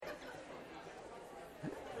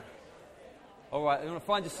All right, you want to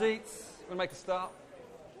find your seats? You want to make a start?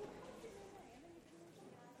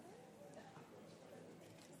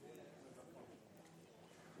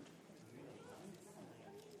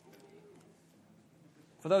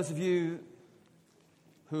 For those of you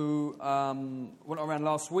who weren't around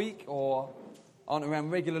last week or aren't around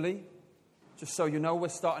regularly, just so you know, we're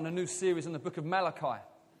starting a new series in the book of Malachi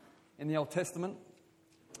in the Old Testament.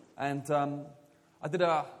 And I did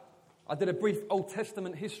a brief Old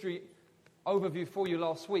Testament history overview for you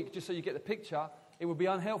last week, just so you get the picture. It would be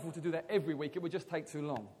unhelpful to do that every week. It would just take too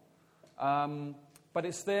long. But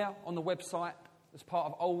it's there on the website as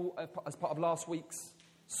part of last week's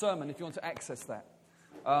sermon, if you want to access that.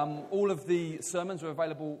 All of the sermons are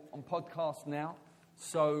available on podcast now,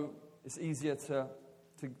 so it's easier to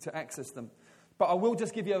access them. But I will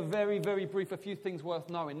just give you a very, very brief, a few things worth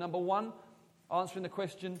knowing. Number one, answering the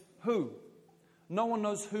question, who? No one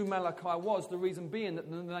knows who Malachi was, the reason being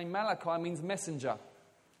that the name Malachi means messenger.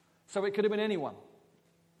 So it could have been anyone.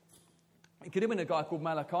 It could have been a guy called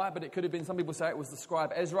Malachi, but it could have been, some people say it was the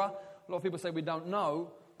scribe Ezra. A lot of people say we don't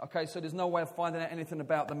know. Okay, so there's no way of finding out anything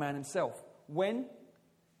about the man himself. When?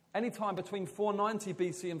 Anytime between 490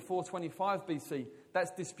 BC and 425 BC,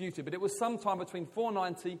 that's disputed. But it was sometime between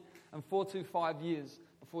 490 and 425 years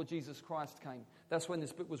before Jesus Christ came. That's when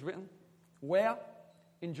this book was written. Where?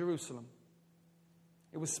 In Jerusalem.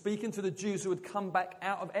 It was speaking to the Jews who had come back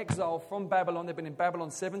out of exile from Babylon. They'd been in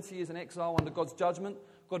Babylon 70 years in exile under God's judgment.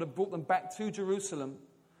 God had brought them back to Jerusalem,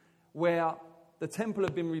 where the temple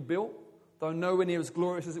had been rebuilt, though nowhere near as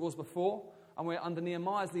glorious as it was before, and where under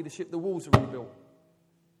Nehemiah's leadership the walls were rebuilt.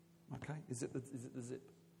 Okay, is it the zip?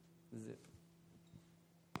 The zip.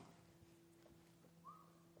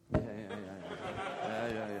 Yeah.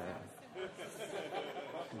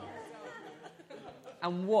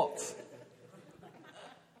 And what?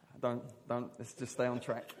 Don't. Let's just stay on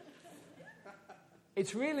track.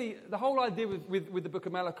 It's really, the whole idea with the book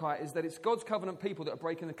of Malachi is that it's God's covenant people that are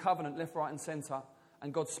breaking the covenant left, right, and centre,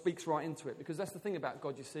 and God speaks right into it. Because that's the thing about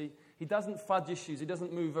God, you see. He doesn't fudge issues. He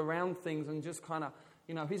doesn't move around things and just kind of,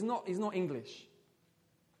 he's not English.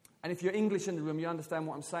 And if you're English in the room, you understand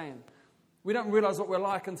what I'm saying. We don't realise what we're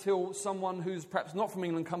like until someone who's perhaps not from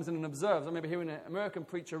England comes in and observes. I remember hearing an American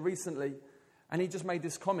preacher recently, and he just made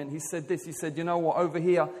this comment. He said this, he said, you know what, over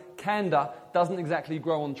here, candour doesn't exactly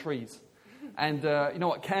grow on trees. And you know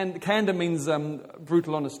what, candour means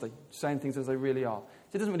brutal honesty, saying things as they really are.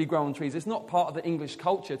 It doesn't really grow on trees. It's not part of the English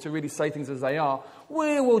culture to really say things as they are.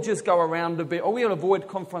 We will just go around a bit, or we'll avoid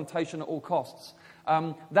confrontation at all costs.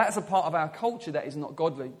 That's a part of our culture that is not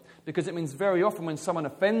godly, because it means very often when someone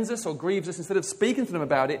offends us or grieves us, instead of speaking to them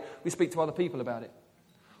about it, we speak to other people about it.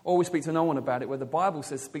 Or we speak to no one about it, where the Bible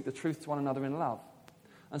says speak the truth to one another in love.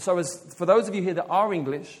 And so for those of you here that are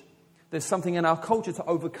English, there's something in our culture to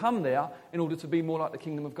overcome there in order to be more like the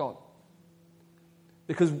kingdom of God.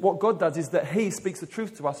 Because what God does is that He speaks the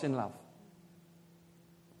truth to us in love.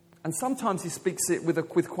 And sometimes He speaks it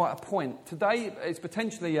with quite a point. Today, it's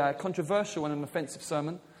potentially controversial and an offensive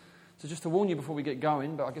sermon. So just to warn you before we get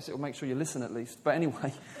going, but I guess it will make sure you listen at least. But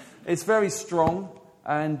anyway, it's very strong.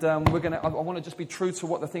 And I want to just be true to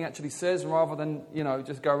what the thing actually says rather than,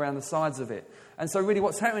 just go around the sides of it. And so really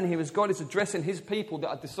what's happening here is God is addressing His people that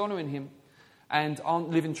are dishonouring Him and aren't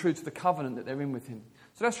living true to the covenant that they're in with Him.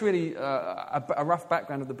 So that's really a rough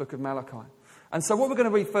background of the book of Malachi. And so what we're going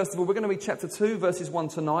to read, first of all, we're going to read chapter 2, verses 1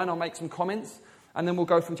 to 9. I'll make some comments. And then we'll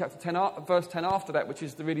go from chapter 10, verse 10 after that, which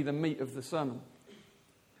is really the meat of the sermon.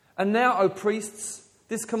 And now, O priests,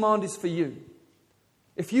 this command is for you.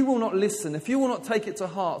 If you will not listen, if you will not take it to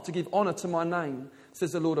heart to give honour to my name,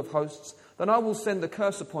 says the Lord of hosts, then I will send a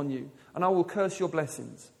curse upon you, and I will curse your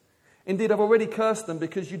blessings. Indeed, I've already cursed them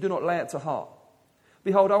because you do not lay it to heart.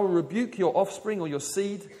 Behold, I will rebuke your offspring or your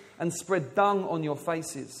seed, and spread dung on your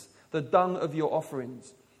faces, the dung of your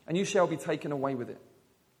offerings, and you shall be taken away with it.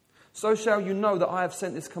 So shall you know that I have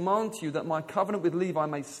sent this command to you, that my covenant with Levi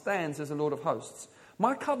may stand, says the Lord of hosts.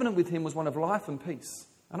 My covenant with him was one of life and peace,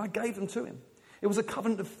 and I gave them to him. It was a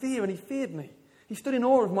covenant of fear, and he feared me. He stood in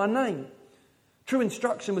awe of my name. True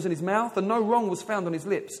instruction was in his mouth, and no wrong was found on his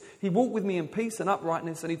lips. He walked with me in peace and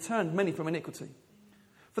uprightness, and he turned many from iniquity.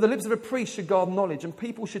 For the lips of a priest should guard knowledge, and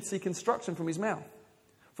people should seek instruction from his mouth.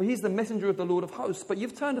 For he is the messenger of the Lord of hosts. But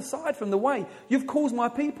you've turned aside from the way. You've caused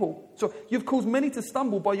you've caused many to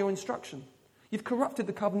stumble by your instruction. You've corrupted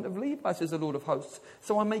the covenant of Levi, says the Lord of hosts.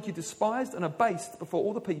 So I make you despised and abased before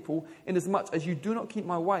all the people, inasmuch as you do not keep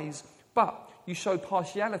my ways, but you show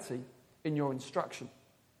partiality in your instruction.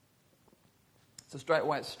 So straight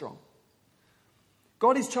away it's strong.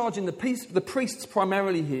 God is charging the priests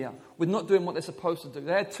primarily here with not doing what they're supposed to do.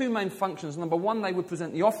 They had two main functions. Number one, they would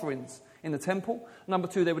present the offerings in the temple. Number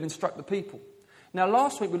two, they would instruct the people. Now,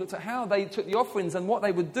 last week we looked at how they took the offerings and what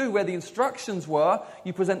they would do, where the instructions were,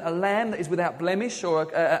 you present a lamb that is without blemish or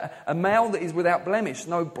a male that is without blemish,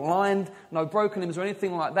 no blind, no broken limbs or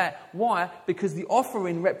anything like that. Why? Because the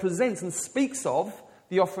offering represents and speaks of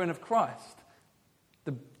the offering of Christ,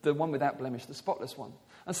 the one without blemish, the spotless one.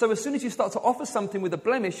 And so as soon as you start to offer something with a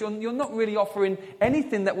blemish, you're not really offering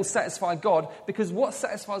anything that will satisfy God, because what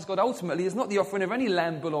satisfies God ultimately is not the offering of any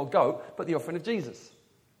lamb, bull or goat, but the offering of Jesus.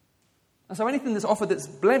 And so anything that's offered that's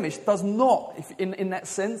blemished does not, in that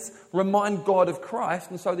sense, remind God of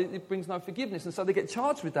Christ, and so it brings no forgiveness. And so they get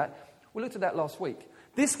charged with that. We looked at that last week.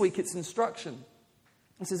 This week it's instruction.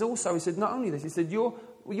 He said, not only this, he said, your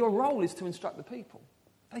role is to instruct the people.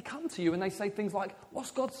 They come to you and they say things like,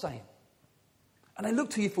 what's God saying? And they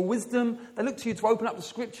look to you for wisdom. They look to you to open up the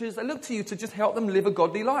scriptures. They look to you to just help them live a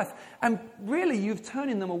godly life. And really, you've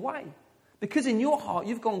turning them away. Because in your heart,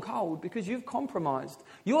 you've gone cold. Because you've compromised.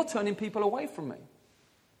 You're turning people away from me.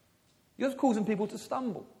 You're causing people to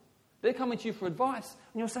stumble. They're coming to you for advice.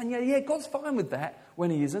 And you're saying, yeah, God's fine with that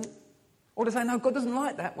when he isn't. Or they're saying, no, God doesn't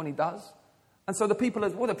like that when he does. And so the people,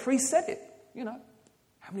 the priest said it. You know,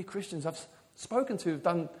 how many Christians I've spoken to have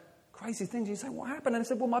done crazy things. You say, what happened? And they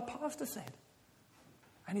said, well, my pastor said.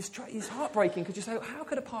 And it's heartbreaking because you say, how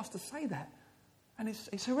could a pastor say that? And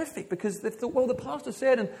it's horrific because they've thought, well, the pastor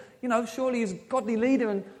said, and, surely he's a godly leader,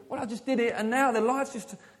 and, well, I just did it, and now their life's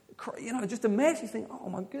just a mess. You think, oh,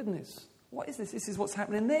 my goodness, what is this? This is what's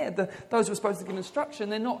happening there. Those who are supposed to give instruction,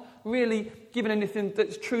 they're not really giving anything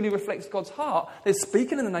that truly reflects God's heart. They're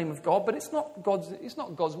speaking in the name of God, but it's not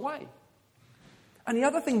God's way. And the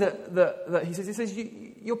other thing that he says,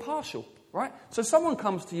 you're partial, right? So someone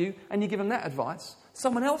comes to you and you give them that advice.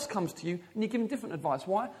 Someone else comes to you and you give them different advice.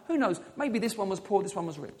 Why? Who knows? Maybe this one was poor, this one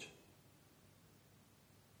was rich.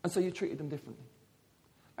 And so you treated them differently.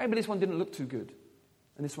 Maybe this one didn't look too good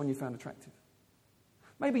and this one you found attractive.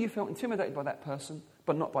 Maybe you felt intimidated by that person,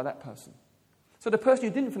 but not by that person. So the person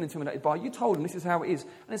you didn't feel intimidated by, you told them this is how it is.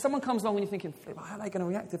 And then someone comes along and you're thinking, how are they going to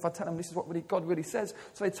react if I tell them this is what God really says?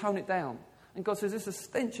 So they tone it down. And God says, there's a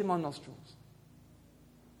stench in my nostrils.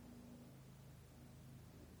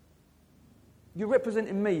 You're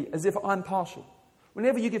representing me as if I'm partial.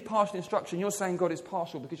 Whenever you give partial instruction, you're saying God is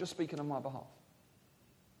partial because you're speaking on my behalf.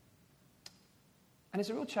 And it's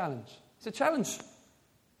a real challenge. It's a challenge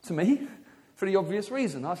to me for the obvious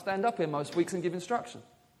reason. I stand up here most weeks and give instruction.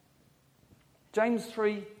 James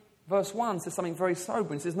 3 verse 1 says something very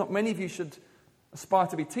sobering. It says, not many of you should aspire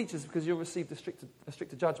to be teachers because you'll receive a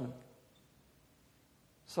stricter judgment.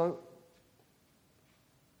 So,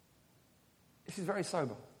 this is very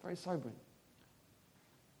sober, very sobering.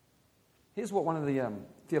 Here's what one of the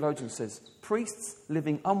theologians says. Priests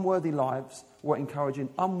living unworthy lives were encouraging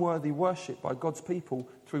unworthy worship by God's people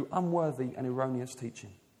through unworthy and erroneous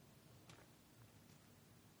teaching.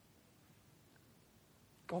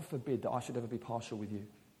 God forbid that I should ever be partial with you.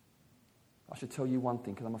 I should tell you one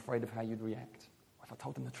thing because I'm afraid of how you'd react. If I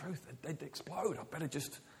told them the truth, they'd explode. I'd better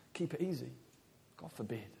just keep it easy. God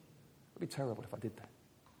forbid. It would be terrible if I did that.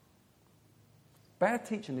 Bad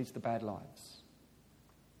teaching leads to bad lives.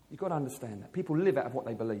 You've got to understand that. People live out of what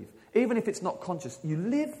they believe. Even if it's not conscious, you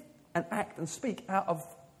live and act and speak out of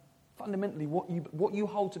fundamentally what you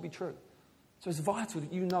hold to be true. So it's vital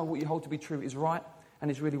that you know what you hold to be true is right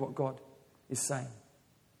and is really what God is saying.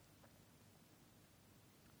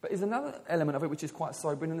 But there's another element of it which is quite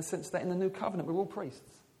sobering in the sense that in the new covenant we're all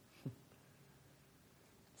priests.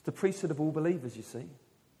 It's the priesthood of all believers, you see.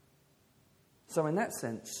 So in that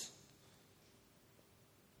sense,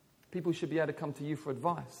 people should be able to come to you for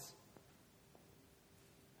advice.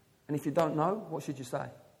 And if you don't know, what should you say?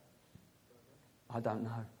 I don't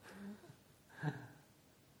know.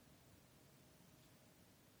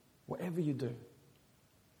 Whatever you do,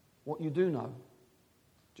 what you do know,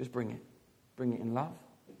 just bring it. Bring it in love,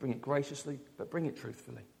 bring it graciously, but bring it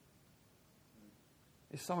truthfully.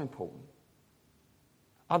 It's so important.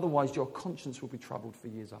 Otherwise, your conscience will be troubled for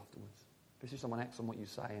years afterwards. If someone acts on what you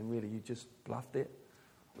say and really you just bluffed it,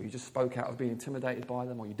 or you just spoke out of being intimidated by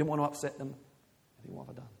them, or you didn't want to upset them, I think, what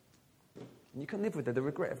have I done? And you can live with the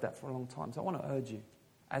regret of that for a long time. So I want to urge you,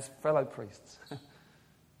 as fellow priests,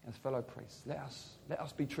 let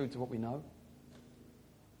us be true to what we know.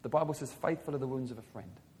 The Bible says, faithful are the wounds of a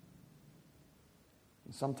friend.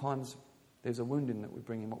 And sometimes there's a wounding that we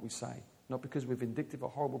bring in what we say, not because we're vindictive or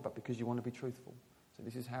horrible, but because you want to be truthful. So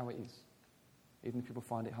this is how it is, even if people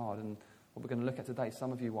find it hard. And what we're going to look at today,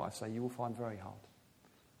 some of you, what I say, you will find very hard.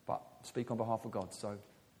 But speak on behalf of God, so you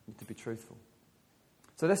need to be truthful.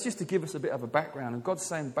 So that's just to give us a bit of a background. And God's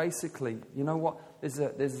saying basically, you know what? There's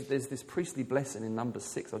this priestly blessing in Numbers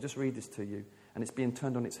 6. I'll just read this to you. And it's being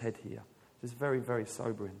turned on its head here. It's very, very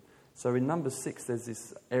sobering. So in Numbers 6, there's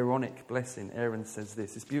this Aaronic blessing. Aaron says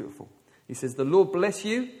this. It's beautiful. He says, the Lord bless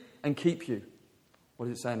you and keep you. What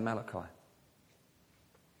does it say in Malachi?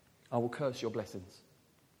 I will curse your blessings.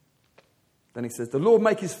 Then he says, the Lord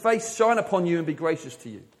make his face shine upon you and be gracious to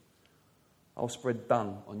you. I'll spread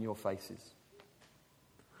dun on your faces.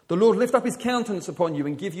 The Lord lift up his countenance upon you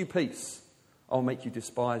and give you peace. I'll make you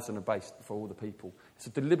despised and abased before all the people. It's a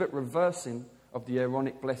deliberate reversing of the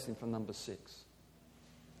Aaronic blessing from Numbers 6.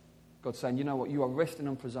 God's saying, you know what, you are resting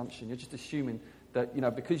on presumption. You're just assuming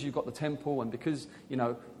that, because you've got the temple and because,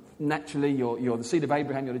 naturally you're the seed of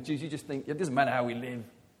Abraham, you're the Jews, you just think, it doesn't matter how we live.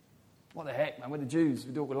 What the heck, man, we're the Jews,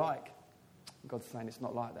 we do what we like. And God's saying it's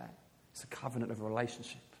not like that. It's a covenant of a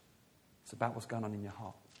relationship. It's about what's going on in your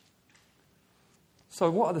heart. So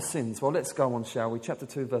what are the sins? Well, let's go on, shall we? Chapter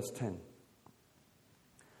 2, verse 10.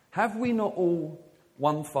 Have we not all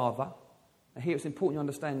one Father? And here it's important you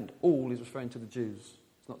understand all is referring to the Jews.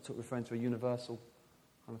 It's not referring to a universal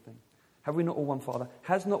kind of thing. Have we not all one Father?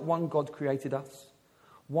 Has not one God created us?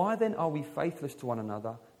 Why then are we faithless to one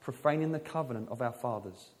another, profaning the covenant of our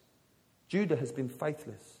fathers? Judah has been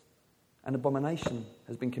faithless. An abomination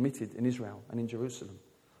has been committed in Israel and in Jerusalem.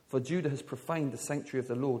 For Judah has profaned the sanctuary of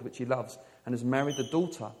the Lord, which he loves, and has married the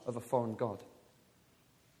daughter of a foreign god.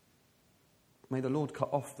 May the Lord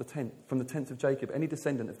cut off from the tents of Jacob any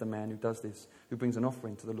descendant of the man who does this, who brings an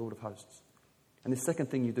offering to the Lord of hosts. And the second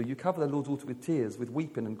thing you do, you cover the Lord's altar with tears, with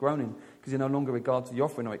weeping and groaning, because he no longer regards the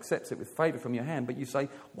offering or accepts it with favour from your hand. But you say,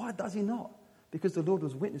 why does he not? Because the Lord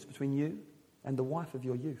was witness between you and the wife of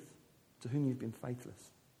your youth, to whom you've been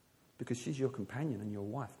faithless. Because she's your companion and your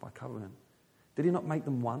wife by covenant. Did he not make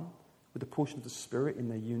them one with a portion of the Spirit in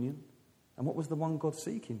their union? And what was the one God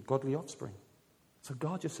seeking? Godly offspring. So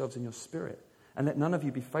guard yourselves in your spirit, and let none of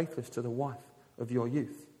you be faithless to the wife of your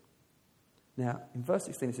youth. Now, in verse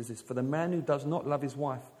 16 it says this, for the man who does not love his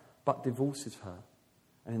wife, but divorces her.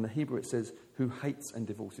 And in the Hebrew it says, who hates and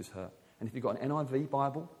divorces her. And if you've got an NIV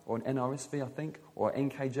Bible, or an NRSV, I think, or an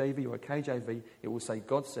NKJV, or a KJV, it will say,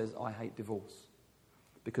 God says, I hate divorce.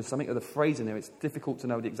 Because something of the phrasing there, it's difficult to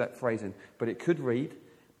know the exact phrasing, but it could read,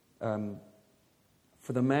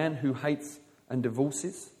 for the man who hates and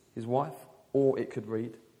divorces his wife, or it could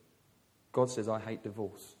read, God says, I hate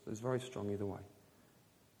divorce. It's very strong either way.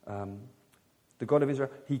 The God of Israel,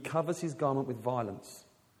 he covers his garment with violence.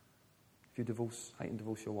 If you hate and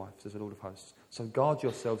divorce your wife, says the Lord of hosts. So guard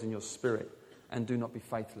yourselves in your spirit and do not be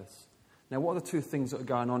faithless. Now, what are the two things that are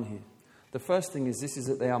going on here? The first thing is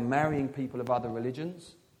that they are marrying people of other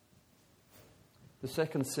religions. The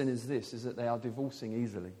second sin is that they are divorcing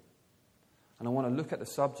easily. And I want to look at the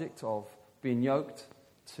subject of being yoked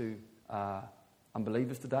to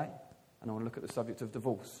unbelievers today. And I want to look at the subject of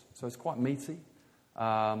divorce. So it's quite meaty.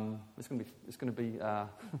 It's going to be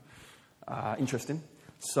interesting.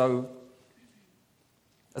 So,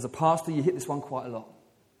 as a pastor, you hit this one quite a lot.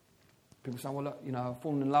 People say, well, look, I've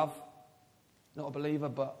fallen in love. Not a believer,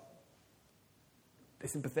 but they're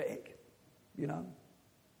sympathetic, Not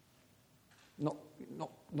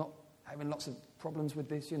having lots of problems with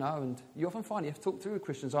this, And you often find you have to talk to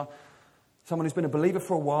Christians. Someone who's been a believer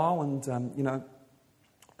for a while and,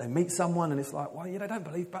 they meet someone and it's like, well, they don't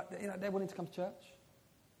believe, but, they're willing to come to church.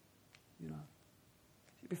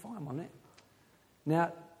 You'd be fine on it.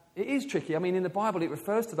 Now, it is tricky. I mean, in the Bible, it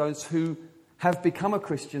refers to those who have become a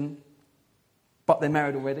Christian, but they're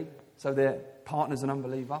married already. So their partner's an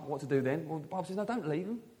unbeliever. What to do then? Well, the Bible says, no, don't leave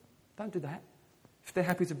them. Don't do that. If they're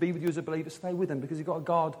happy to be with you as a believer, stay with them because you've got to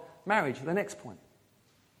guard marriage. The next point.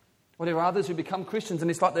 Well, there are others who become Christians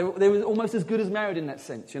and it's like they're almost as good as married in that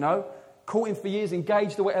sense, Courting for years,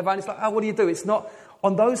 engaged or whatever. And it's like, what do you do? It's not,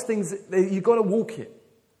 on those things, you've got to walk it.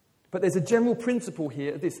 But there's a general principle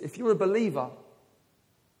here of this. If you're a believer,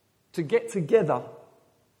 to get together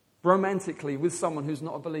romantically with someone who's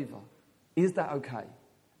not a believer, is that okay?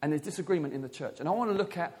 And there's disagreement in the church. And I want to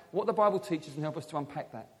look at what the Bible teaches and help us to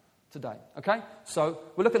unpack that today. Okay? So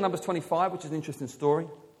we'll look at Numbers 25, which is an interesting story.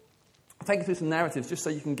 I'll take you through some narratives just so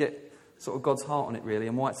you can get sort of God's heart on it, really,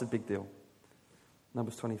 and why it's a big deal.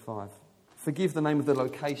 Numbers 25. Forgive the name of the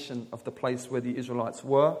location of the place where the Israelites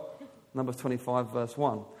were. Numbers 25, verse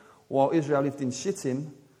 1. While Israel lived in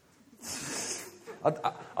Shittim,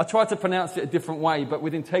 I tried to pronounce it a different way, but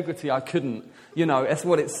with integrity I couldn't. That's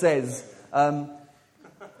what it says.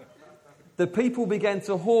 The people began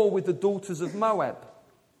to whore with the daughters of Moab.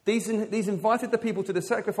 These invited the people to the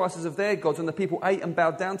sacrifices of their gods, and the people ate and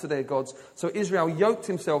bowed down to their gods. So Israel yoked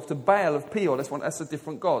himself to Baal of Peor. That's a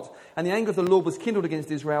different god. And the anger of the Lord was kindled against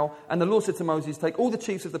Israel. And the Lord said to Moses, take all the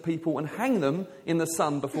chiefs of the people and hang them in the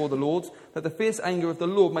sun before the Lord, that the fierce anger of the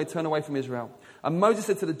Lord may turn away from Israel. And Moses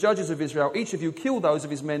said to the judges of Israel, each of you kill those of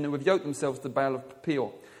his men who have yoked themselves to Baal of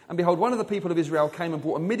Peor. And behold, one of the people of Israel came and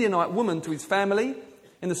brought a Midianite woman to his family,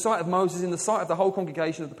 in the sight of Moses, in the sight of the whole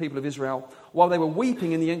congregation of the people of Israel, while they were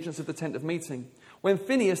weeping in the entrance of the tent of meeting. When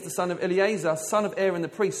Phinehas, the son of Eleazar, son of Aaron the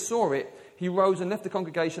priest, saw it, he rose and left the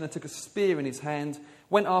congregation and took a spear in his hand,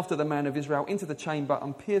 went after the man of Israel into the chamber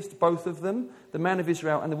and pierced both of them, the man of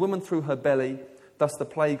Israel and the woman through her belly. Thus the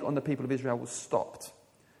plague on the people of Israel was stopped.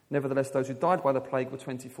 Nevertheless, those who died by the plague were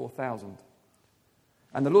 24,000.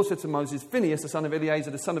 And the Lord said to Moses, Phinehas, the son of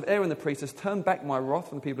Eleazar, the son of Aaron the priest, has turned back my wrath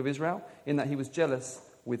from the people of Israel, in that he was jealous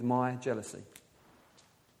with my jealousy.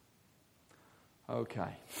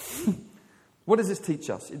 Okay. What does this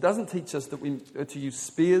teach us? It doesn't teach us that we are to use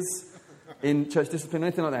spears in church discipline or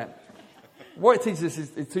anything like that. What it teaches us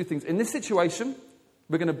is two things. In this situation,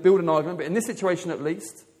 we're going to build an argument, but in this situation at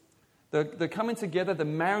least, the coming together, the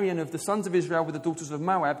marrying of the sons of Israel with the daughters of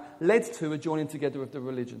Moab led to a joining together of the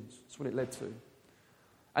religions. That's what it led to.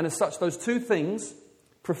 And as such, those two things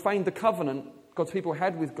profaned the covenant God's people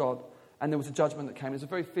had with God, and there was a judgment that came. It was a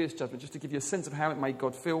very fierce judgment. Just to give you a sense of how it made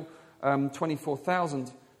God feel,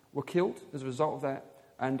 24,000 were killed as a result of that,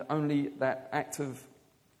 and only that act of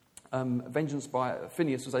vengeance by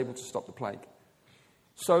Phinehas was able to stop the plague.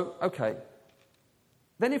 So, okay.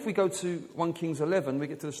 Then if we go to 1 Kings 11, we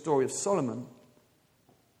get to the story of Solomon,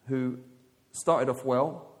 who started off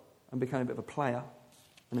well and became a bit of a player.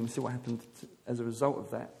 And then we see what happened as a result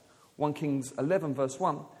of that. 1 Kings 11, verse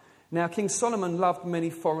 1. Now, King Solomon loved many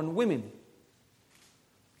foreign women,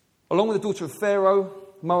 along with the daughter of Pharaoh,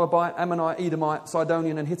 Moabite, Ammonite, Edomite,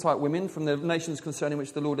 Sidonian, and Hittite women from the nations concerning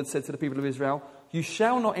which the Lord had said to the people of Israel, you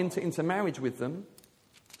shall not enter into marriage with them,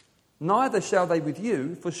 neither shall they with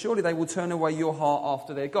you, for surely they will turn away your heart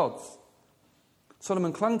after their gods.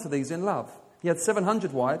 Solomon clung to these in love. He had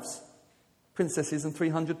 700 wives, princesses, and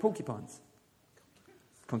 300 porcupines.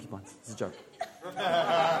 Concubines. It's a joke.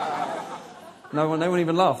 No one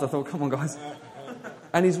even laughed. I thought, come on, guys.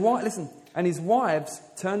 And his wives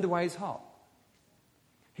turned away his heart.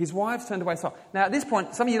 His wives turned away his heart. Now, at this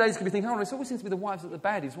point, some of you ladies could be thinking, it always seems to be the wives that are the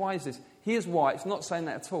baddies. Why is this? Here's why. It's not saying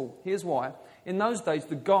that at all. Here's why. In those days,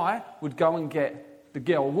 the guy would go and get the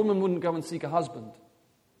girl. A woman wouldn't go and seek a husband.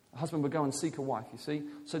 A husband would go and seek a wife, you see.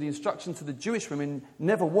 So the instruction to the Jewish women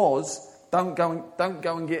never was, don't go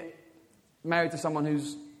and get married to someone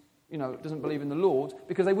who's, doesn't believe in the Lord,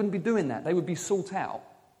 because they wouldn't be doing that. They would be sought out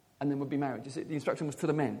and then would be married. You see, the instruction was to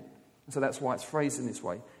the men. And so that's why it's phrased in this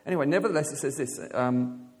way. Anyway, nevertheless, it says this.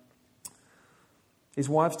 His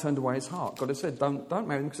wives turned away his heart. God has said, don't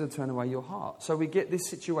marry them because they'll turn away your heart. So we get this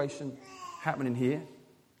situation happening here.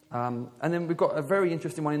 And then we've got a very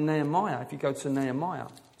interesting one in Nehemiah. If you go to Nehemiah,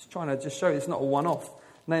 just trying to just show you it's not a one-off.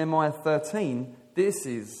 Nehemiah 13, this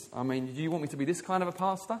is, do you want me to be this kind of a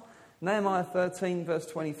pastor? Nehemiah 13, verse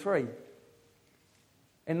 23.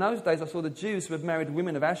 In those days I saw the Jews who had married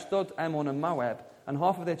women of Ashdod, Ammon and Moab, and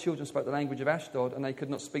half of their children spoke the language of Ashdod, and they could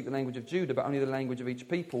not speak the language of Judah, but only the language of each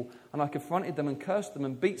people. And I confronted them and cursed them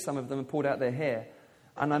and beat some of them and pulled out their hair.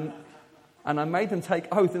 And I made them take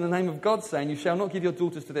oath in the name of God, saying, you shall not give your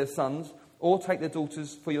daughters to their sons, or take their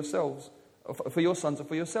daughters for yourselves, for your sons or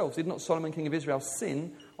for yourselves. Did not Solomon, king of Israel,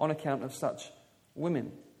 sin on account of such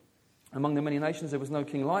women? Among the many nations there was no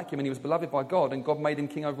king like him, and he was beloved by God, and God made him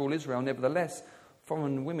king over all Israel. Nevertheless,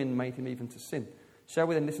 foreign women made him even to sin. Shall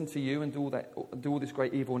we then listen to you and do all this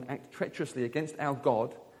great evil and act treacherously against our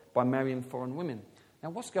God by marrying foreign women? Now,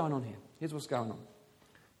 what's going on here? Here's what's going on.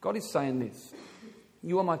 God is saying this.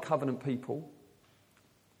 You are my covenant people.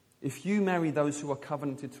 If you marry those who are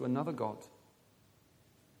covenanted to another God,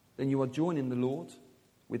 then you are joining the Lord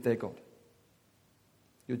with their God.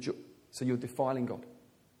 So you're defiling God.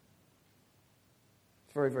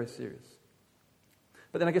 It's very, very serious.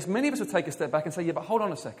 But then I guess many of us would take a step back and say, yeah, but hold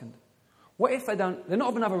on a second. What if they're not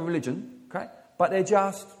of another religion, okay, but they're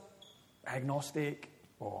just agnostic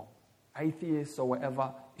or atheists or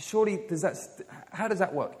whatever? Surely, how does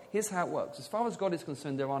that work? Here's how it works. As far as God is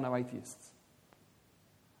concerned, there are no atheists.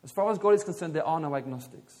 As far as God is concerned, there are no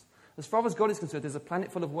agnostics. As far as God is concerned, there's a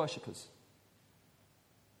planet full of worshippers.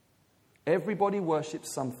 Everybody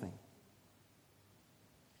worships something.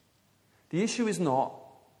 The issue is not,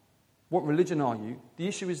 what religion are you? The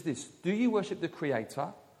issue is this. Do you worship the Creator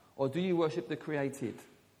or do you worship the created?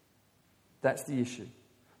 That's the issue.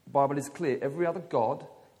 The Bible is clear. Every other God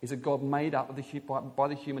is a God made up by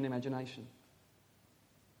the human imagination.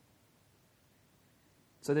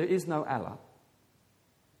 So there is no Allah.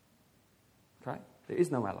 Okay? There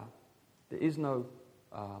is no Allah. There is no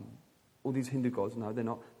all these Hindu gods. No, they're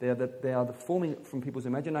not. They are the forming from people's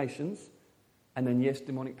imaginations, and then yes,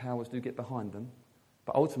 demonic powers do get behind them,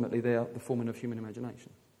 but ultimately they are the forming of human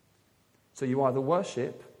imagination. So you either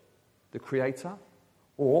worship the creator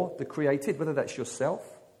or the created, whether that's yourself,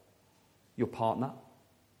 your partner,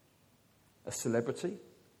 a celebrity,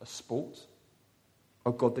 a sport,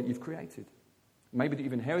 a God that you've created. Maybe that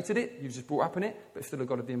you've inherited it, you've just brought up in it, but it's still a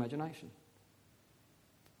God of the imagination.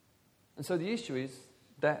 And so the issue is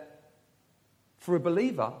that for a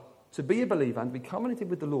believer to be a believer and be covenanted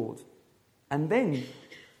with the Lord, and then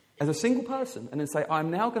as a single person, and then say,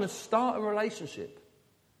 I'm now going to start a relationship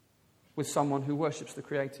with someone who worships the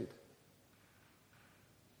created.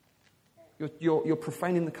 You're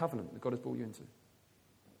profaning the covenant that God has brought you into.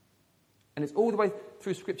 And it's all the way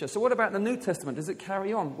through Scripture. So what about the New Testament? Does it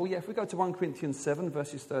carry on? Well, yeah, if we go to 1 Corinthians 7,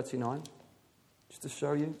 verses 39, just to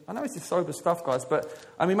show you. I know it's just sober stuff, guys, but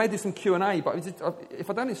we may do some Q&A, but if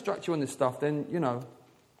I don't instruct you on this stuff, then, I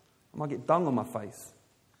might get dung on my face.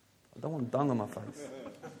 I don't want dung on my face.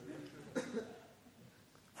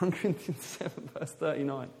 1 Corinthians 7, verse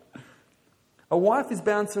 39. A wife is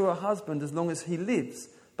bound to her husband as long as he lives,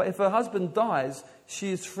 but if her husband dies,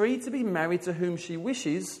 she is free to be married to whom she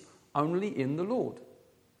wishes, only in the Lord.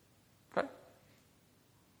 Okay?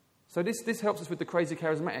 So this helps us with the crazy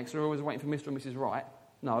charismatics who are always waiting for Mr. and Mrs. Right.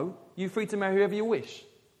 No, you're free to marry whoever you wish.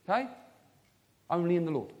 Okay? Only in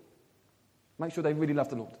the Lord. Make sure they really love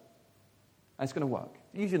the Lord. And it's going to work.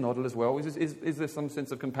 Use your noddle as well. Is there some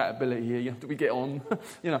sense of compatibility here? Do we get on?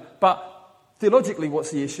 But theologically,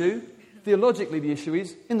 what's the issue? Theologically, the issue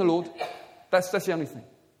is in the Lord. That's the only thing.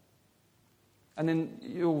 And then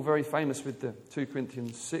you're all very famous with the 2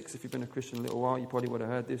 Corinthians 6. If you've been a Christian a little while, you probably would have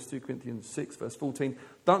heard this. 2 Corinthians 6, verse 14.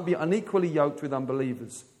 Don't be unequally yoked with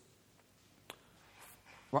unbelievers.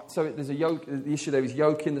 Right, so there's a yoke. The issue there is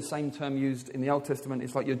yoking, the same term used in the Old Testament.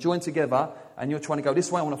 It's like you're joined together and you're trying to go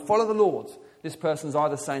this way. I want to follow the Lord. This person's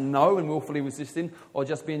either saying no and willfully resisting, or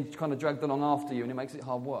just being kind of dragged along after you, and it makes it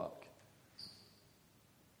hard work.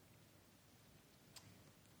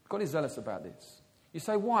 God is zealous about this. You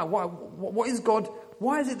say, why? What is God?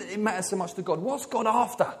 Why is it that it matters so much to God? What's God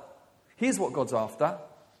after? Here's what God's after.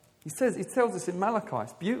 He tells us in Malachi.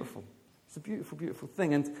 It's beautiful. It's a beautiful, beautiful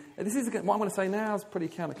thing. And this is what I'm going to say now is pretty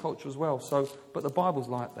counterculture as well. But the Bible's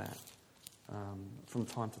like that from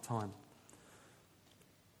time to time.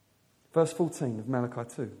 Verse 14 of Malachi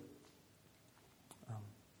 2.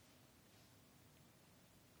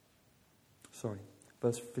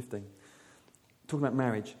 Verse 15. Talking about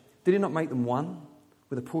marriage. Did he not make them one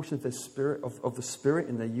with a portion of their spirit, of the Spirit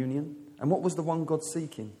in their union? And what was the one God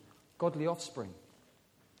seeking? Godly offspring.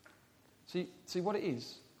 See what it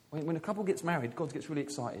is? When a couple gets married, God gets really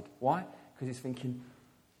excited. Why? Because he's thinking,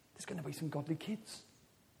 there's going to be some godly kids.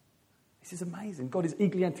 This is amazing. God is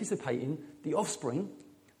eagerly anticipating the offspring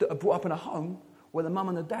that are brought up in a home where the mum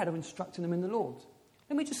and the dad are instructing them in the Lord.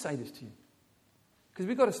 Let me just say this to you. Because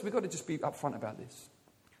we've got to just be upfront about this.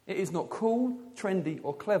 It is not cool, trendy,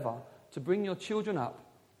 or clever to bring your children up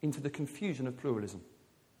into the confusion of pluralism.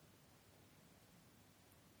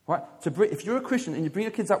 Right? If you're a Christian and you bring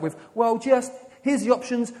your kids up with, well, just, here's the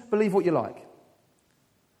options, believe what you like.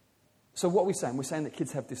 So what are we saying? We're saying that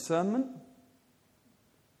kids have discernment.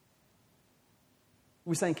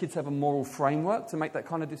 We're saying kids have a moral framework to make that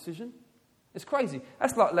kind of decision. It's crazy.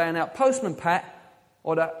 That's like laying out Postman Pat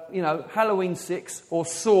or that, Halloween 6 or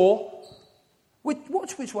Saw.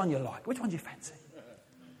 Watch which one you like. Which one do you fancy?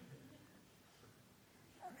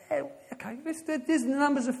 Yeah, okay, there's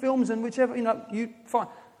numbers of films and whichever, you find.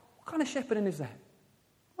 What kind of shepherding is that?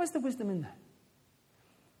 Where's the wisdom in that?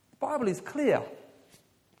 The Bible is clear.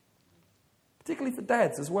 Particularly for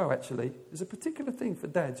dads as well, actually. There's a particular thing for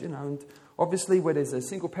dads, and obviously where there's a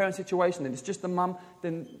single parent situation and it's just the mum,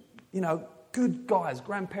 then, good guys,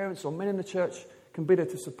 grandparents or men in the church can be there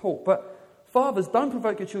to support. But fathers, don't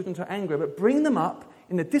provoke your children to anger, but bring them up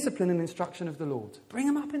in the discipline and instruction of the Lord. Bring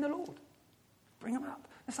them up in the Lord. Bring them up.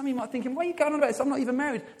 And some of you might be thinking, why are you going on about this? I'm not even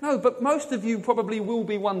married. No, but most of you probably will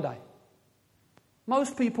be one day.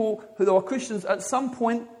 Most people who are Christians at some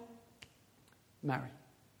point marry.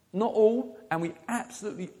 Not all, and we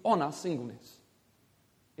absolutely honour singleness.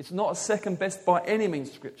 It's not a second best by any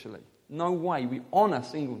means scripturally. No way. We honour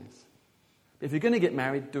singleness. But if you're going to get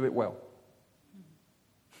married, do it well.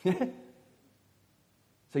 So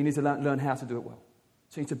you need to learn how to do it well.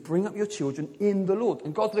 So you need to bring up your children in the Lord.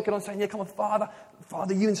 And God's looking on saying, yeah, come on, Father,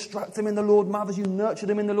 you instruct them in the Lord. Mothers, you nurture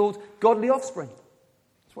them in the Lord. Godly offspring.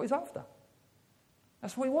 That's what he's after.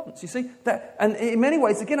 That's what he wants, you see. And in many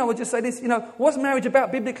ways, again, I would just say this, what's marriage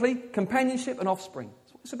about biblically? Companionship and offspring.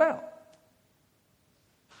 That's what it's about.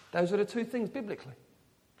 Those are the two things biblically.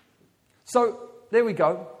 So, there we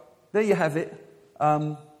go. There you have it.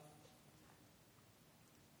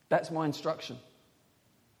 That's my instruction.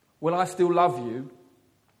 Will I still love you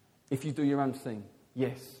if you do your own thing?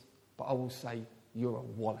 Yes. But I will say, you're a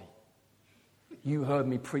wally. You heard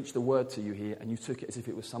me preach the word to you here, and you took it as if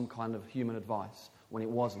it was some kind of human advice, when it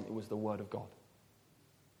wasn't. It was the word of God.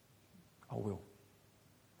 I will.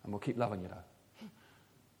 And we'll keep loving you, though.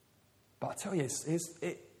 But I tell you,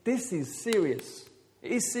 this is serious.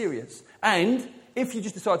 It is serious. And if you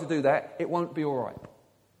just decide to do that, it won't be all right.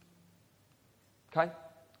 Okay?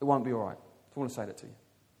 It won't be all right. I want to say that to you.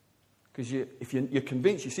 Because if you're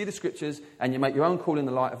convinced, you see the scriptures, and you make your own call in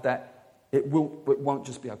the light of that, it won't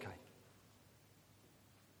just be okay.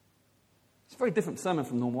 It's a very different sermon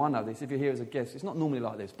from normal. I know this. If you're here as a guest, it's not normally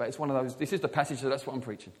like this, but it's one of those. This is the passage, so that's what I'm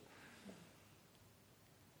preaching.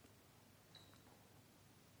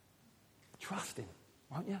 Trust him,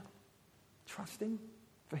 won't you? Trust him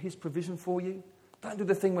for his provision for you. Don't do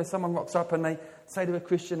the thing where someone rocks up and they say they're a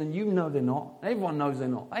Christian and you know they're not. Everyone knows they're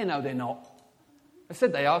not. They know they're not. They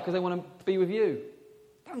said they are because they want to be with you.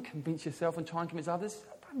 Don't convince yourself and try and convince others.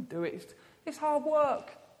 Don't do it. It's hard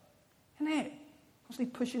work, isn't it?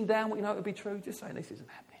 Constantly pushing down what you know to be true. Just saying, this isn't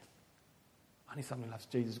happening. I need someone who loves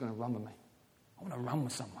Jesus who's going to run with me. I want to run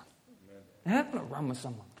with someone. Yeah, I want to run with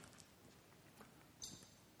someone.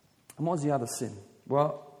 And what was the other sin?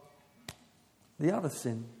 Well, the other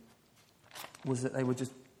sin was that they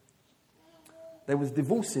was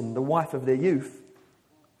divorcing the wife of their youth.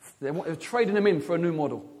 They were trading them in for a new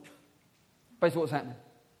model. Basically what's happening.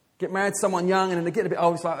 Get married to someone young and then they get a bit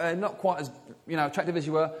old. It's like not quite as attractive as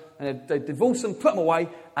you were. And they'd divorce them, put them away,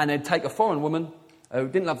 and they'd take a foreign woman who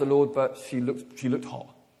didn't love the Lord, but she looked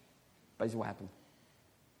hot. Basically what happened.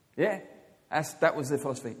 Yeah, that was their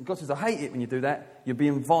philosophy. God says, I hate it when you do that. You're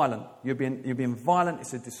being violent. You're being violent.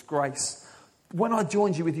 It's a disgrace. When I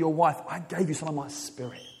joined you with your wife, I gave you some of my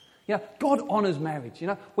spirit. God honours marriage.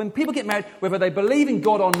 When people get married, whether they believe in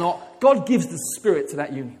God or not, God gives the spirit to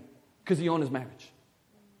that union because he honours marriage.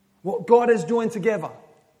 What God has joined together,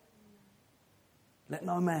 let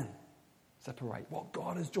no man separate. What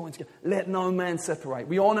God has joined together, let no man separate.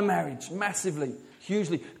 We honour marriage massively,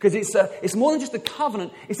 hugely, because it's more than just a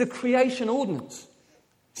covenant, it's a creation ordinance.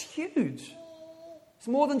 It's huge. It's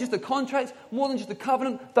more than just a contract, more than just a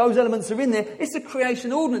covenant. Those elements are in there. It's a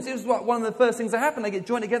creation ordinance. It was like one of the first things that happen. They get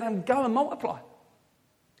joined together and go and multiply.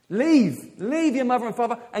 Leave your mother and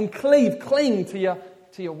father and cling to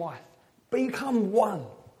your wife. Become one.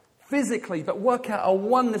 Physically, but work out a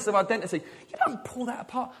oneness of identity. You don't pull that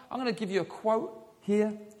apart. I'm going to give you a quote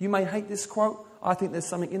here. You may hate this quote. I think there's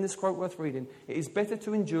something in this quote worth reading. It is better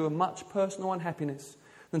to endure much personal unhappiness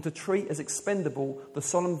than to treat as expendable the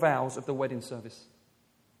solemn vows of the wedding service.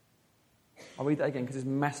 I'll read that again because it's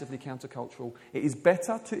massively countercultural. It is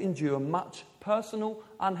better to endure much personal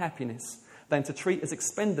unhappiness than to treat as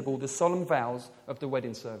expendable the solemn vows of the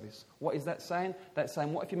wedding service. What is that saying? That's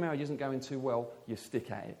saying, what if your marriage isn't going too well? You stick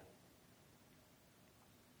at it.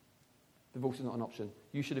 Divorce is not an option.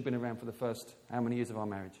 You should have been around for the first how many years of our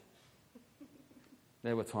marriage?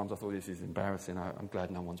 There were times I thought, this is embarrassing. I'm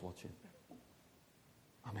glad no one's watching.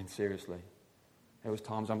 I mean, seriously. There was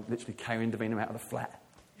times I'm literally carrying Davina out of the flat.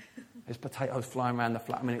 There's potatoes flying around the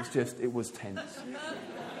flat. I mean, it was tense.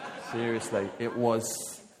 Seriously, it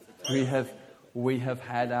was. We have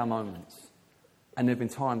had our moments. And there have been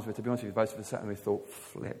times where, to be honest with you, both of us sat and we thought,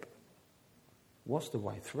 flip. What's the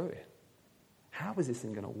way through it? How is this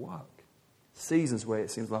thing going to work? Seasons where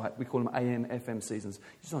it seems like, we call them AM, FM seasons,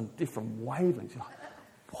 just on different wavelengths. You're like,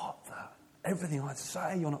 what the? Everything I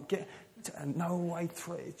say, you're not getting, no way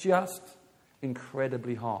through it. It's just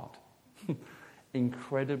incredibly hard.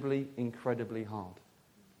 Incredibly, incredibly hard.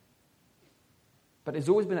 But there's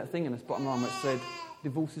always been that thing in us, bottom line, which said,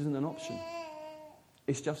 divorce isn't an option.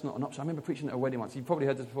 It's just not an option. I remember preaching at a wedding once. You've probably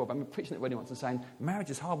heard this before, but I remember preaching at a wedding once and saying, marriage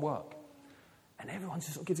is hard work. And everyone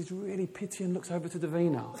just sort of gives this really pity and looks over to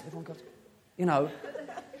Davina. Everyone goes, And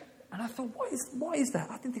I thought, what is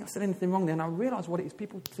that? I didn't think I said anything wrong there. And I realised what it is.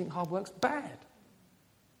 People think hard work's bad.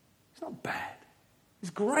 It's not bad.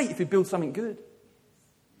 It's great if you build something good.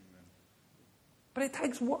 But it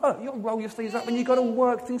takes work. You've got to roll your sleeves up and you've got to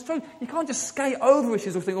work things through. You can't just skate over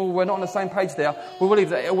issues or think, oh, we're not on the same page there. We'll believe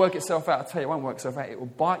that it'll work itself out. I tell you, it won't work itself out. It will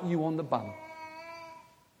bite you on the bum.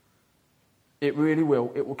 It really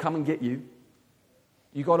will. It will come and get you.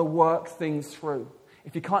 You've got to work things through.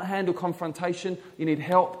 If you can't handle confrontation, you need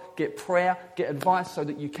help, get prayer, get advice so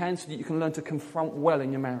that you can learn to confront well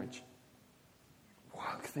in your marriage. Wow.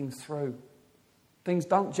 work things through. Things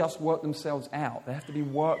don't just work themselves out. They have to be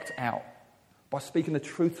worked out by speaking the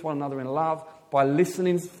truth to one another in love, by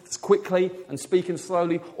listening quickly and speaking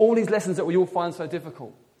slowly. All these lessons that we all find so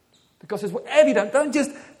difficult. God says, whatever you don't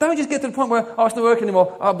just get to the point where, it's not working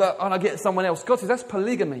anymore, and I get someone else. God says, that's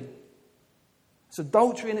polygamy. It's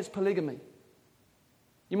adultery and it's polygamy.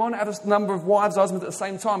 You might not have a number of wives, husbands at the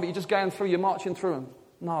same time, but you're just going through, you're marching through them.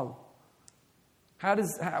 No.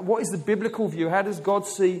 What is the biblical view? How does God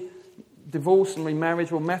see divorce and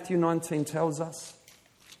remarriage? Well, Matthew 19 tells us.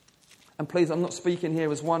 And please, I'm not speaking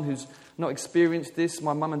here as one who's not experienced this.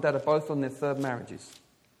 My mum and dad are both on their third marriages.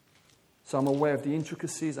 So I'm aware of the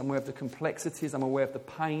intricacies, I'm aware of the complexities, I'm aware of the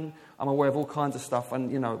pain, I'm aware of all kinds of stuff.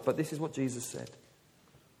 And but this is what Jesus said.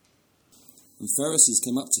 And Pharisees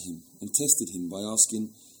came up to him and tested him by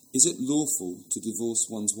asking, "Is it lawful to divorce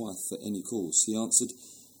one's wife for any cause?" He answered,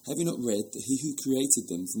 "Have you not read that he who created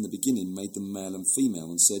them from the beginning made them male and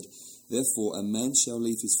female, and said, 'Therefore a man shall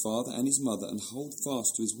leave his father and his mother and hold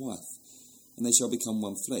fast to his wife, and they shall become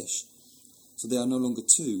one flesh. So they are no longer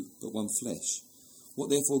two, but one flesh. What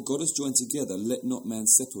therefore God has joined together, let not man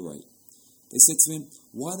separate.' They said to him,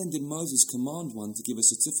 'Why then did Moses command one to give a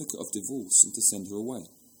certificate of divorce and to send her away?'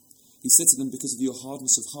 He said to them, 'Because of your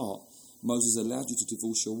hardness of heart, Moses allowed you to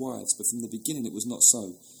divorce your wives, but from the beginning it was not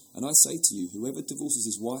so. And I say to you, whoever divorces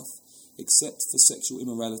his wife, except for sexual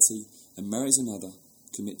immorality, and marries another,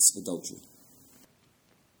 commits adultery.'"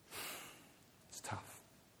 It's tough.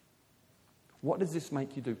 What does this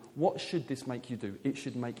make you do? What should this make you do? It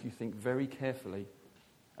should make you think very carefully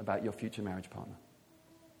about your future marriage partner.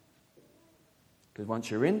 Because once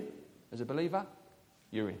you're in, as a believer,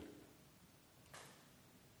 you're in.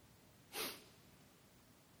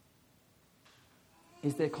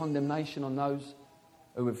 Is there condemnation on those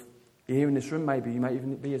who have, here in this room, maybe you may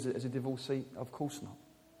even be as a divorcee? Of course not.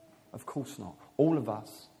 Of course not. All of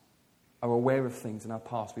us are aware of things in our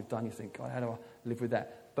past we've done. You think, God, how do I live with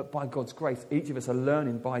that? But by God's grace, each of us are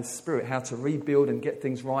learning by His Spirit how to rebuild and get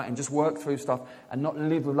things right and just work through stuff and not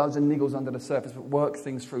live with loads of niggles under the surface, but work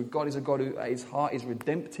things through. God is a God who at His heart is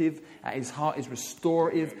redemptive, at His heart is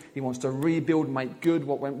restorative. He wants to rebuild, make good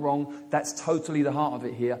what went wrong. That's totally the heart of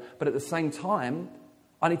it here. But at the same time,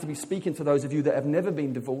 I need to be speaking to those of you that have never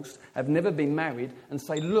been divorced, have never been married, and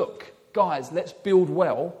say, look, guys, let's build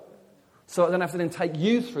well so I don't have to then take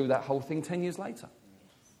you through that whole thing 10 years later.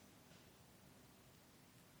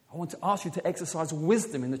 I want to ask you to exercise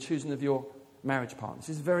wisdom in the choosing of your marriage partner. This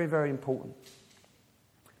is very, very important.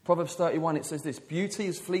 Proverbs 31, it says this: beauty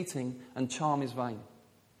is fleeting and charm is vain.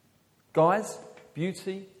 Guys,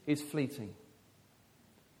 beauty is fleeting.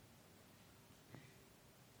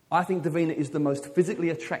 I think Davina is the most physically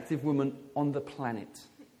attractive woman on the planet.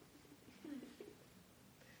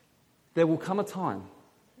 There will come a time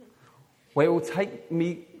where it will take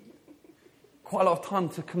me quite a lot of time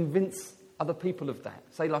to convince other people of that.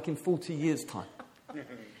 Say like in 40 years' time.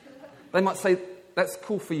 They might say, that's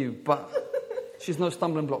cool for you, but she's no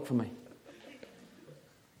stumbling block for me.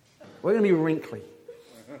 We're going to be wrinkly.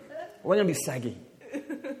 We're going to be saggy.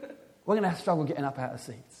 We're going to struggle getting up out of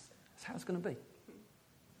seats. That's how it's going to be.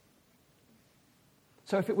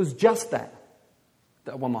 So if it was just that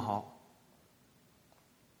won my heart,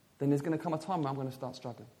 then there's going to come a time where I'm going to start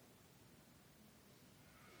struggling.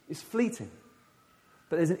 It's fleeting.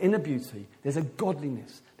 But there's an inner beauty. There's a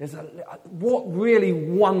godliness. What really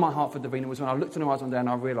won my heart for Davina was when I looked in her eyes one day and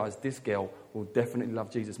I realised this girl will definitely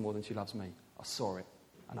love Jesus more than she loves me. I saw it.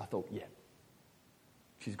 And I thought, yeah,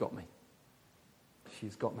 she's got me.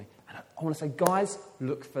 She's got me. And I want to say, guys,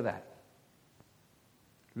 look for that.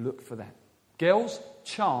 Look for that. Girls,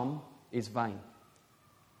 charm is vain.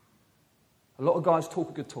 A lot of guys talk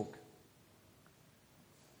a good talk.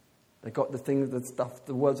 They've got the things, the stuff,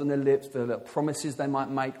 the words on their lips, the little promises they might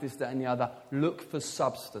make, this, that, and the other. Look for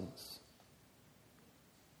substance.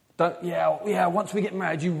 Once we get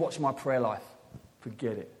married, you watch my prayer life.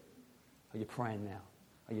 Forget it. Are you praying now?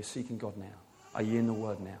 Are you seeking God now? Are you in the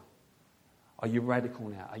Word now? Are you radical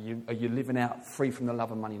now? Are you living out free from the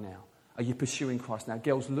love of money now? Are you pursuing Christ now?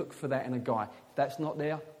 Girls, look for that in a guy. If that's not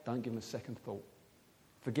there, don't give them a second thought.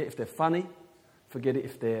 Forget if they're funny. Forget it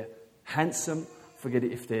if they're handsome. Forget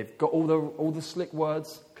it if they've got all the slick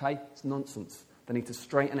words. Okay, it's nonsense. They need to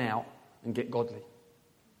straighten out and get godly.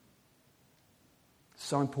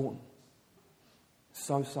 So important.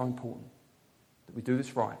 So important that we do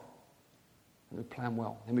this right and we plan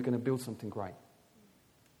well. Then we're going to build something great.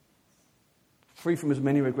 Free from as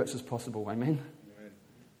many regrets as possible. Amen?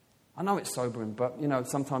 I know it's sobering, but,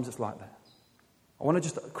 sometimes it's like that. I want to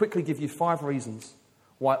just quickly give you 5 reasons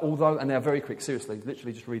why, and they're very quick, seriously,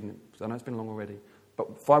 literally just reading it, because I know it's been long already,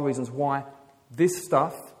 but 5 reasons why This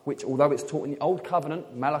stuff, which although it's taught in the Old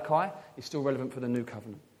Covenant, Malachi, is still relevant for the New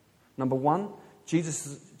Covenant. Number one,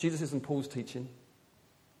 Jesus' and Paul's teaching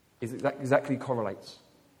exactly correlates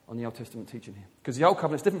on the Old Testament teaching here. Because the Old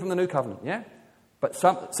Covenant is different from the New Covenant, yeah? But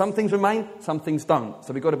some things remain, some things don't.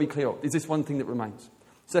 So we've got to be clear. Is this one thing that remains?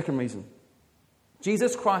 Second reason.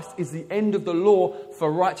 Jesus Christ is the end of the law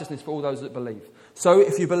for righteousness for all those that believe. So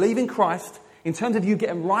if you believe in Christ, in terms of you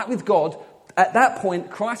getting right with God, at that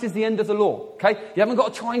point, Christ is the end of the law. Okay? You haven't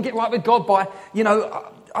got to try and get right with God by,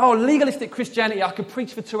 legalistic Christianity. I could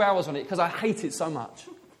preach for 2 hours on it because I hate it so much.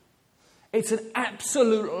 It's an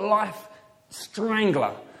absolute life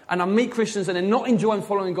strangler. And I meet Christians and they're not enjoying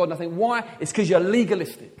following God. And I think, why? It's because you're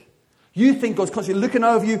legalistic. You think God's constantly looking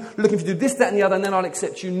over you, looking for you to do this, that and the other, and then I'll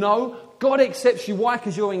accept you. No, God accepts you. Why?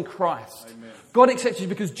 Because you're in Christ. Amen. God accepts you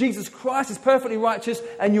because Jesus Christ is perfectly righteous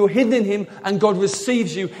and you're hidden in him, and God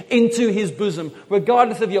receives you into his bosom.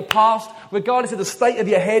 Regardless of your past, regardless of the state of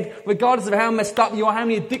your head, regardless of how messed up you are, how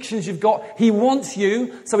many addictions you've got, he wants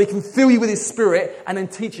you so he can fill you with his spirit and then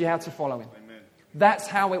teach you how to follow him. Amen. That's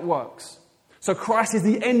how it works. So Christ is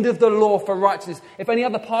the end of the law for righteousness. If any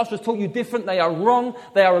other pastor has taught you different, they are wrong,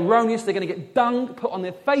 they are erroneous, they're going to get dung put on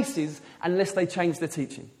their faces unless they change their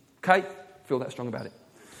teaching. Okay? Feel that strong about it.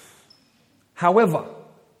 However,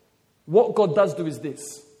 what God does do is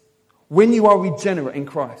this. When you are regenerate in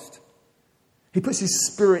Christ, he puts his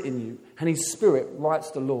spirit in you, and his spirit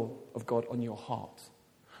writes the law of God on your heart.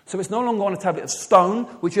 So it's no longer on a tablet of stone,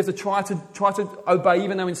 which you have to try to obey,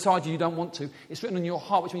 even though inside you don't want to. It's written on your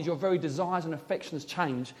heart, which means your very desires and affections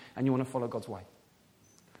change, and you want to follow God's way.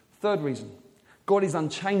 Third reason, God is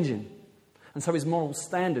unchanging, and so his moral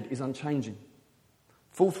standard is unchanging.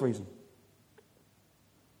 Fourth reason,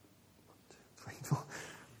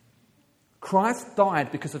 Christ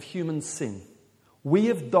died because of human sin. We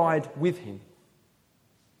have died with him.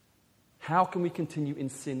 How can we continue in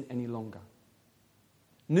sin any longer?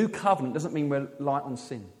 New covenant doesn't mean we're light on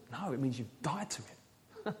sin. No, it means you've died to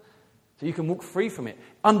it. So you can walk free from it.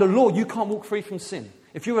 Under law, you can't walk free from sin.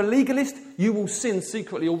 If you're a legalist, you will sin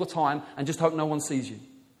secretly all the time and just hope no one sees you.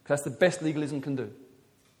 Because that's the best legalism can do.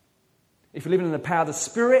 If you're living in the power of the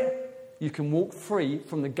Spirit, you can walk free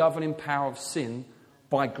from the governing power of sin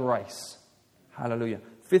by grace. Hallelujah.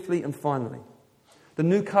 Fifthly and finally, the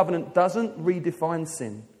new covenant doesn't redefine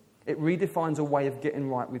sin. It redefines a way of getting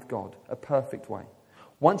right with God, a perfect way.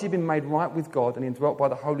 Once you've been made right with God and indwelt by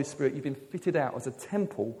the Holy Spirit, you've been fitted out as a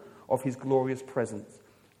temple of his glorious presence,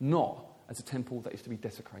 not as a temple that is to be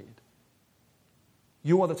desecrated.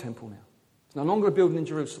 You are the temple now. It's no longer a building in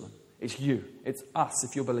Jerusalem. It's you. It's us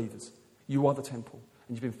if you're believers. You are the temple,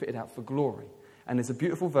 and you've been fitted out for glory. And there's a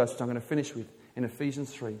beautiful verse which I'm going to finish with in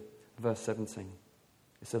Ephesians 3, verse 17.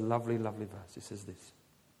 It's a lovely, lovely verse. It says this.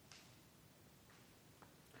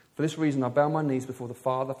 For this reason I bow my knees before the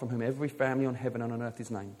Father, from whom every family on heaven and on earth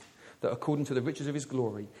is named, that according to the riches of his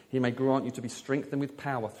glory he may grant you to be strengthened with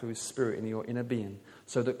power through his Spirit in your inner being,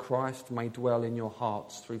 so that Christ may dwell in your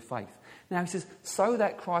hearts through faith. Now he says, so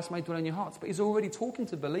that Christ may dwell in your hearts. But he's already talking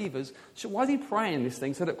to believers. So why is he praying this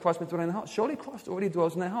thing, so that Christ may dwell in their hearts? Surely Christ already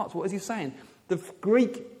dwells in their hearts. What is he saying? The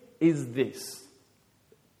Greek is this.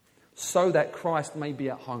 So that Christ may be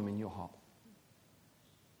at home in your heart.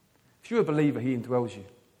 If you're a believer, he indwells you.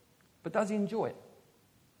 But does he enjoy it?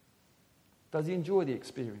 Does he enjoy the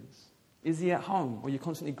experience? Is he at home? Or are you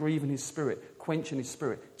constantly grieving his spirit, quenching his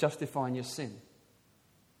spirit, justifying your sin?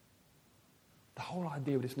 The whole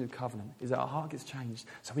idea of this new covenant is that our heart gets changed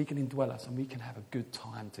so he can indwell us and we can have a good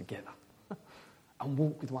time together and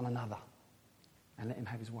walk with one another and let him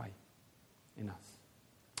have his way in us.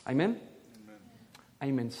 Amen?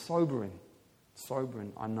 Amen. Sobering,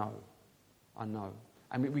 I know.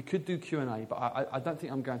 I mean, we could do Q&A, but I don't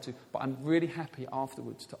think I'm going to. But I'm really happy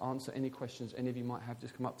afterwards to answer any questions any of you might have.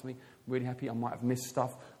 Just come up to me. I'm really happy. I might have missed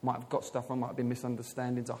stuff, might have got stuff wrong, might have been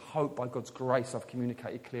misunderstandings. I hope by God's grace I've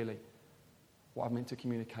communicated clearly what I've meant to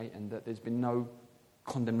communicate, and that there's been no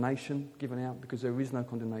condemnation given out, because there is no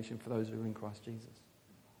condemnation for those who are in Christ Jesus.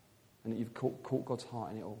 And that you've caught God's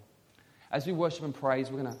heart in it all. As we worship and praise,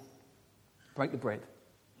 we're going to break the bread.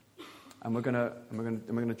 And we're going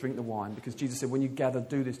to drink the wine, because Jesus said, when you gather,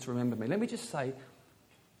 do this to remember me. Let me just say,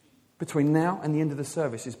 between now and the end of the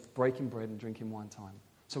service is breaking bread and drinking wine time.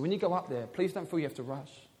 So when you go up there, please don't feel you have to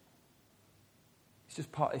rush.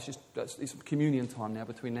 It's communion time now,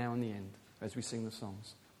 between now and the end, as we sing the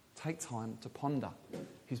songs. Take time to ponder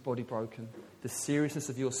his body broken, the seriousness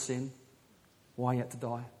of your sin, why he had to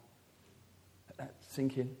die. Let that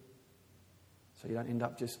sink in, so you don't end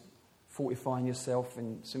up just fortifying yourself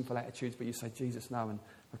in sinful attitudes, but you say, Jesus, no, and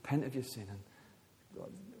repent of your sin, and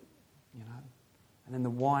And then the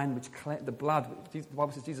wine, the blood, the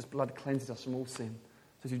Bible says Jesus' blood cleanses us from all sin.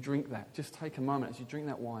 So as you drink that, just take a moment as you drink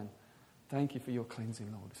that wine. Thank you for your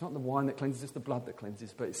cleansing, Lord. It's not the wine that cleanses, it's the blood that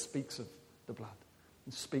cleanses, but it speaks of the blood.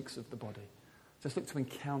 It speaks of the body. Just look to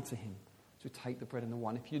encounter him as we take the bread and the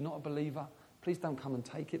wine. If you're not a believer, please don't come and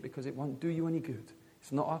take it because it won't do you any good.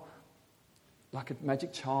 It's not like a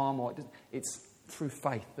magic charm. It's through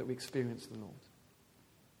faith that we experience the Lord.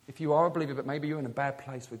 If you are a believer, but maybe you're in a bad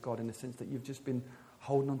place with God in the sense that you've just been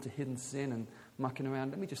holding on to hidden sin and mucking around,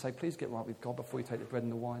 let me just say, please get right with God before you take the bread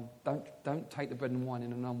and the wine. Don't take the bread and wine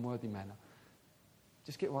in an unworthy manner.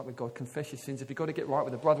 Just get right with God. Confess your sins. If you've got to get right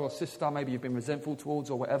with a brother or sister, maybe you've been resentful towards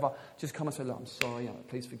or whatever, just come and say, look, I'm sorry,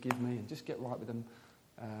 please forgive me, and just get right with them.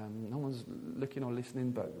 No one's looking or listening,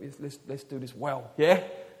 but let's do this well, yeah?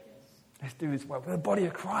 Let's do this well. We're the body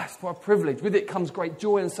of Christ. What a privilege. With it comes great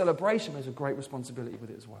joy and celebration. There's a great responsibility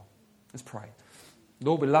with it as well. Let's pray.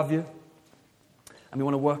 Lord, we love you, and we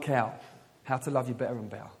want to work out how to love you better and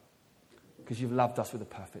better because you've loved us with a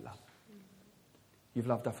perfect love. You've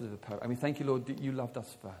loved us with a perfect. And we thank you, Lord, that you loved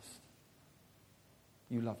us first.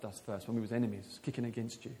 You loved us first when we was enemies, kicking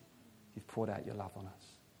against you. You've poured out your love on us.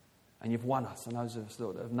 And you've won us. And those of us,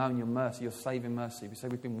 Lord, that have known your mercy, your saving mercy, we say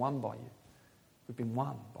we've been won by you. We've been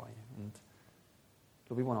won by you. And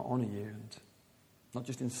Lord, we want to honour you, and not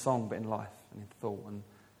just in song, but in life and in thought. And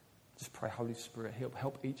just pray, Holy Spirit,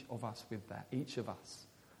 help each of us with that. Each of us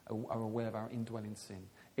are aware of our indwelling sin.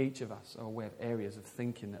 Each of us are aware of areas of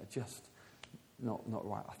thinking that are just not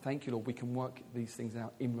right. I thank you, Lord, we can work these things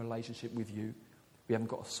out in relationship with you. We haven't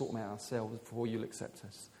got to sort them out ourselves before you'll accept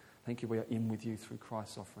us. Thank you, we are in with you through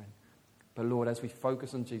Christ's offering. But Lord, as we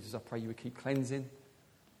focus on Jesus, I pray you would keep cleansing,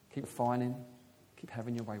 keep refining, keep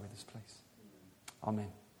having your way with us, please. Amen.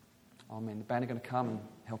 Amen. The band are going to come and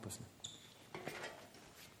help us now.